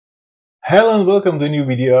Hello and welcome to a new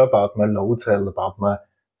video about my load cell, about my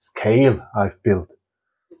scale I've built.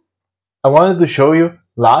 I wanted to show you,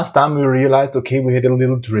 last time we realized, okay, we had a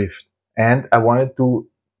little drift, and I wanted to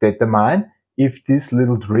determine if this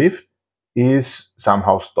little drift is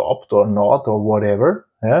somehow stopped or not or whatever,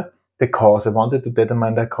 the cause. I wanted to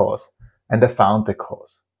determine the cause, and I found the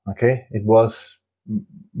cause. Okay, it was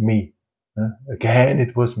me. Again,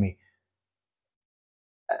 it was me.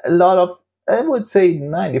 A lot of, I would say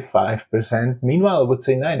 95%, meanwhile I would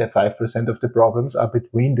say 95% of the problems are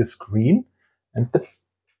between the screen and the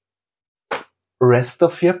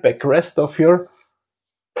backrest of your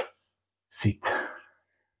seat.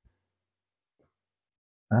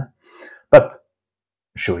 But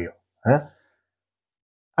show you.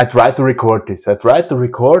 I tried to record this. I tried to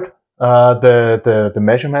record the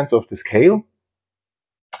measurements of the scale.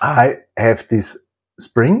 I have this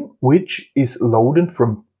spring which is loaded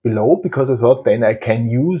from below because I thought then I can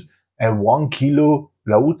use a 1 kilo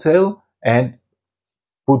load cell and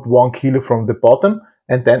put 1 kilo from the bottom,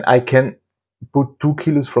 and then I can put 2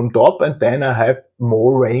 kilos from top, and then I have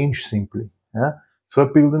more range simply. So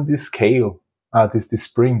I build in this scale, this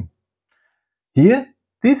spring. Here,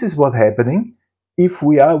 this is what's happening if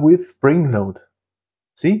we are with spring load.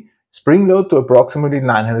 See, spring load to approximately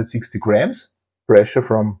 960 grams, pressure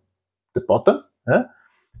from the bottom.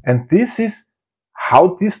 And this is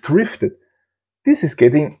how this drifted. This is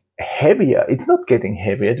getting heavier. It's not getting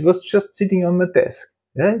heavier. It was just sitting on my desk.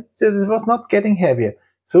 It was not getting heavier.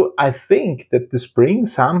 So I think that the spring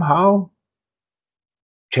somehow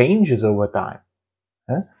changes over time.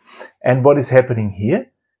 And what is happening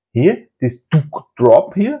here? Here, this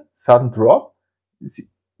drop here, sudden drop.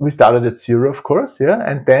 We started at 0, of course,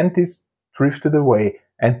 and then this drifted away.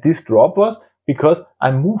 And this drop was because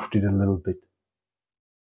I moved it a little bit.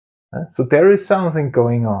 So there is something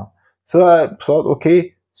going on. So I thought,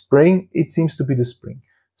 okay, spring, it seems to be the spring.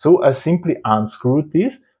 So I simply unscrewed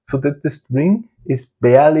this so that the spring is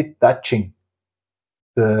barely touching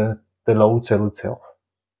the load cell itself.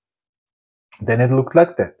 Then it looked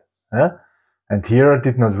like that. And here I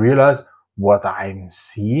did not realize what I'm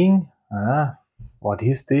seeing. What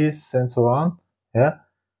is this? And so on.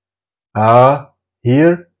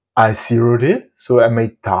 Here I zeroed it. So I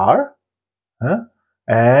made tar.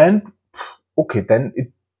 And okay, then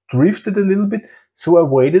it drifted a little bit. So I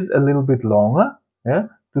waited a little bit longer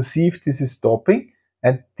to see if this is stopping.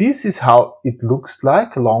 And this is how it looks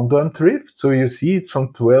like, long-term drift. So you see it's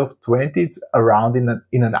from 12:20, it's around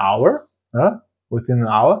in an hour. Within an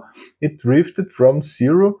hour, it drifted from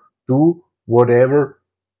 0 to whatever,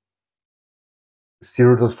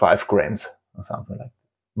 0.5 grams or something like that,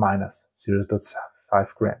 minus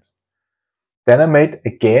 0.5 grams. Then I made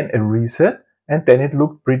again a reset, and then it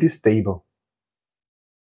looked pretty stable.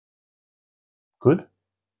 Good.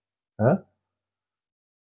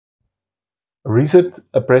 Reset,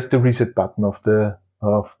 I pressed the reset button of the,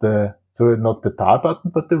 so not the tar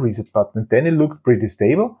button, but the reset button. Then it looked pretty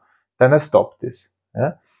stable. Then I stopped this.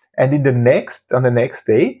 And on the next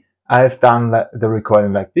day, I've done the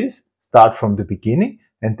recording like this, start from the beginning,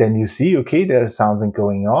 and then you see, okay, there's something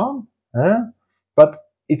going on, but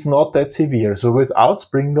it's not that severe. So without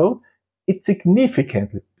spring load, it's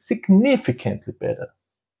significantly better.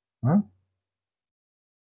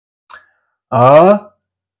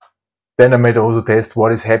 Then I made also test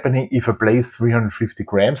what is happening if I place 350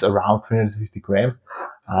 grams, around 350 grams.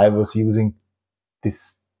 I was using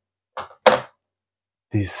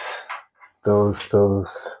those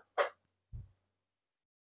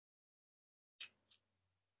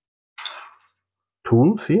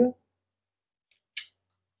tools here,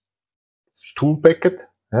 this tool packet,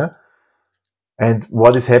 and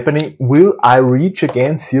what is happening, will I reach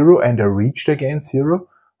again 0? And I reached again 0.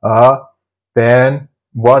 Then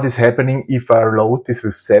what is happening if I load this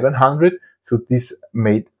with 700? So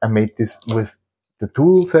I made this with the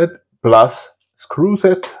tool set plus screw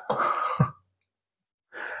set.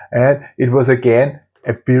 And it was again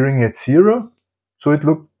appearing at 0. So it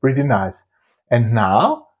looked pretty nice. And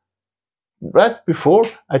now, right before,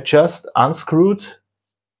 I just unscrewed,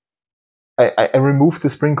 I removed the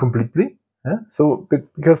spring completely. So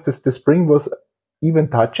because the spring was even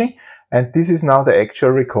touching, and this is now the actual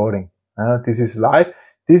recording. This is live.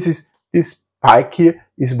 This spike here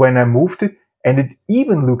is when I moved it, and it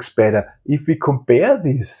even looks better if we compare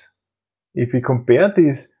this. If we compare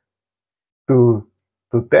this to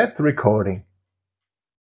that recording.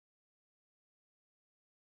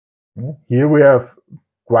 Here we are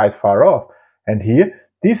quite far off, and here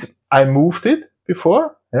this I moved it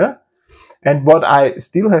before. And what I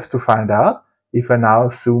still have to find out, if I now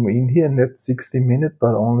zoom in here, not 60 minutes,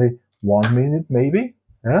 but only 1 minute maybe.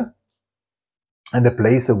 and I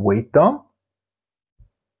place a weight down.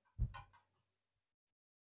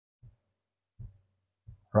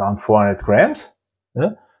 Around 400 grams.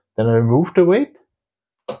 Yeah. Then I remove the weight.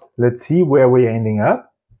 Let's see where we're ending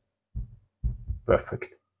up.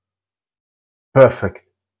 Perfect. Perfect.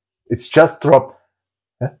 It's just dropped.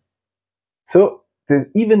 Yeah. So there's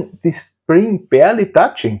even this spring barely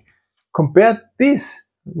touching. Compare this.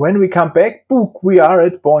 When we come back, boom, we are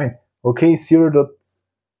at point. Okay,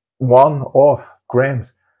 0.1 off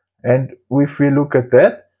grams. And if we look at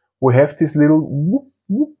that, we have this little whoop,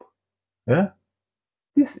 whoop. Yeah.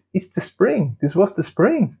 This is the spring. This was the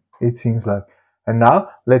spring, it seems like. And now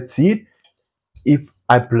let's see it. If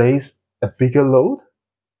I place a bigger load,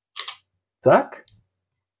 zack,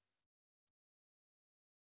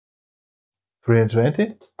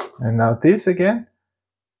 320, and now this again.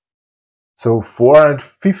 So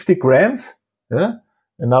 450 grams, yeah?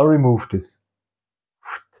 And now remove this.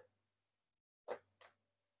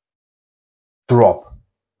 Drop,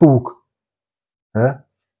 book. Yeah?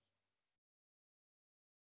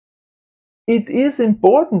 It is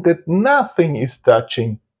important that nothing is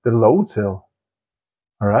touching the load cell.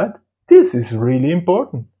 Alright? This is really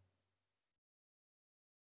important.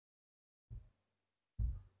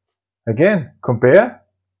 Again, compare.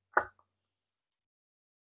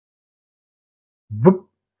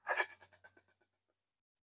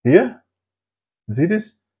 Here, you see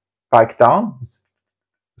this? Spike down,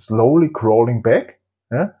 slowly crawling back.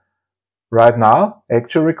 Yeah? Right now,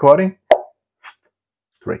 actual recording,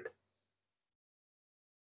 straight.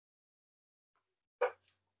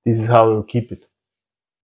 This is how we'll keep it.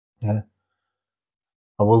 Yeah.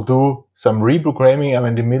 I will do some reprogramming. I'm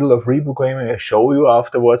in the middle of reprogramming. I show you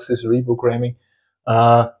afterwards this reprogramming,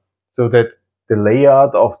 so that the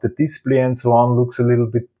layout of the display and so on looks a little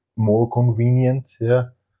bit more convenient. Yeah.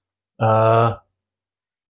 I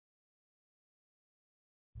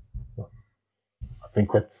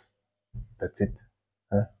think that's it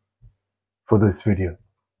for this video.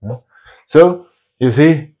 Yeah. So you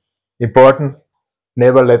see, important.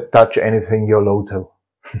 Never let touch anything your load cell.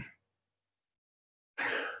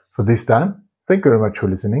 For this time, thank you very much for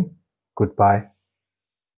listening. Goodbye.